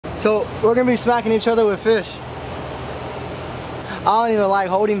So we're gonna be smacking each other with fish. I don't even like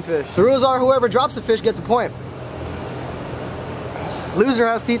holding fish. The rules are whoever drops the fish gets a point. Loser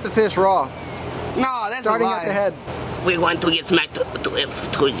has to eat the fish raw. No, that's starting a lie. at the head. We want to get smacked to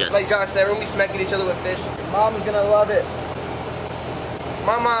Like Josh said, we're gonna be smacking each other with fish. Mom's gonna love it.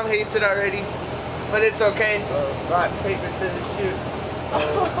 My mom hates it already, but it's okay. Rock, paper, scissors, shoot.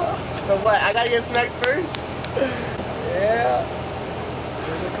 So what? I gotta get smacked first? Yeah.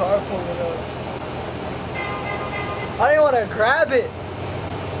 There's a car pulling up. I didn't want to grab it.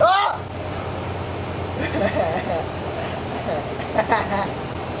 Ah!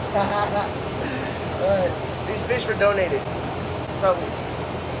 Alright. These fish were donated. So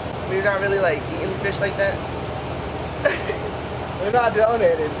we're not really like eating fish like that. They're not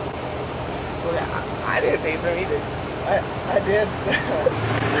donated. Well, I didn't pay for them either. I did.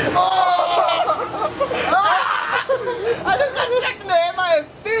 Oh! I just got stuck in the head by a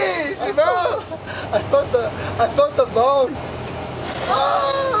fish, bro. I felt the bone. Oh!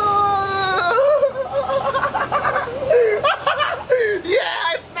 Yeah,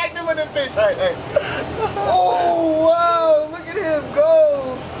 I smacked him with a fish. All right. Oh wow! Look at him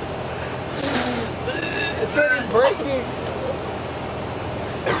go. It's already breaking.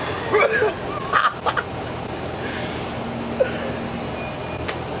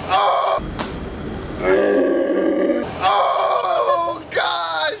 Oh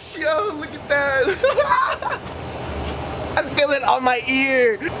gosh, yo, look at that. I feel it on my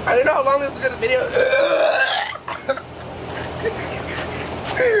ear. I don't know how long this is gonna video.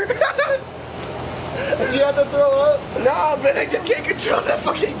 Did you have to throw up? No, but I just can't control that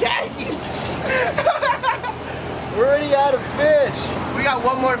fucking gag. We're already out of fish. We got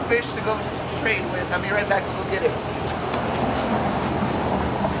one more fish to go trade with. I'll be right back. We'll go get it.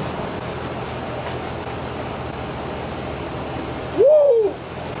 Woo!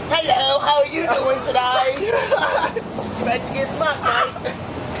 Hello, how are you doing today? Ready to get smacked, right?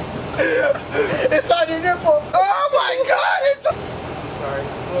 It's on your nipple. Oh my god! It's sorry,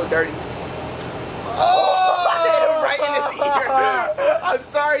 it's a little dirty. Oh! I hit him right in his ear. I'm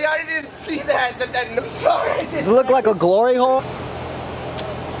sorry, I didn't see that. I'm sorry. Does it look like a glory hole?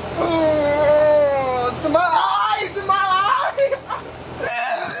 Oh, to my eye! To my eye!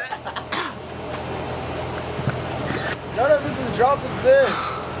 None of this is dropping fish.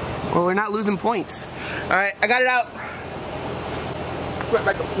 Well, we're not losing points. Alright, I got it out. Sweat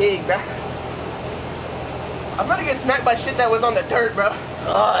like a pig, bro. I'm gonna get smacked by shit that was on the dirt, bro.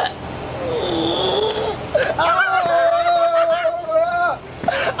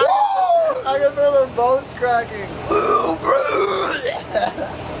 I can feel the bones cracking.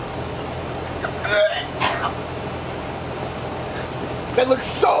 That looks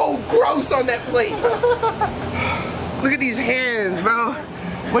so gross on that plate. Look at these hands, bro.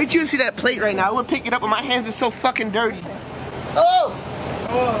 Wait till you see that plate right now. I would pick it up, but my hands are so fucking dirty. Oh!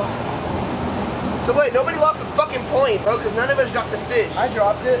 So wait, nobody lost a fucking point, bro, because none of us dropped the fish. I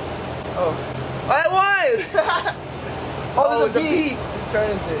dropped it. Oh. I won! Oh, there's a peak. Whose turn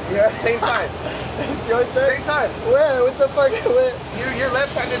is it? Yeah. Same time. It's your turn? Same time. Where? What the fuck? Where? You're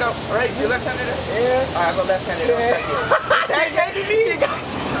left-handed up, right? You're left-handed up? Yeah. Alright, I'll go left-handed up. Left-handed me? You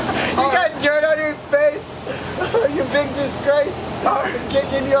got dirt on your face. You big disgrace.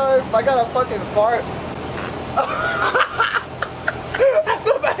 Kicking your... I got a fucking fart.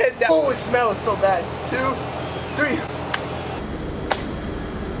 Put my head down. Oh, it smells so bad. 2, 3.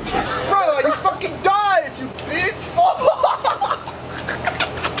 Bro, you fucking died, you bitch!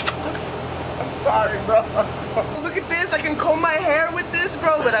 I'm sorry, bro. Look at this. I can comb my hair with this,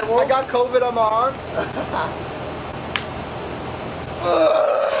 bro, but I won't. I got COVID on my arm.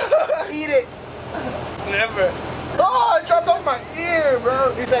 Eat it. Never. Oh, it dropped off my ear,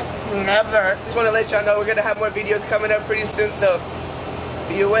 bro. He's like, never. Just want to let y'all know we're going to have more videos coming up pretty soon, so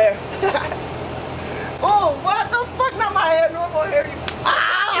be aware. Oh, what the fuck? Not my hair, normal hair.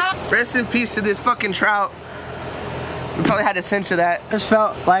 Ah! Rest in peace to this fucking trout. We probably had to censor that. This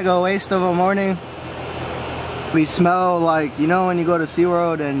felt like a waste of a morning. We smell like, you know when you go to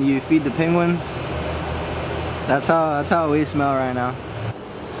SeaWorld and you feed the penguins? That's how we smell right now.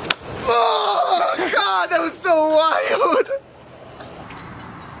 Oh god, that was so wild.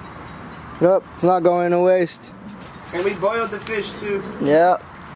 Yep, it's not going to waste. And we boiled the fish too. Yep.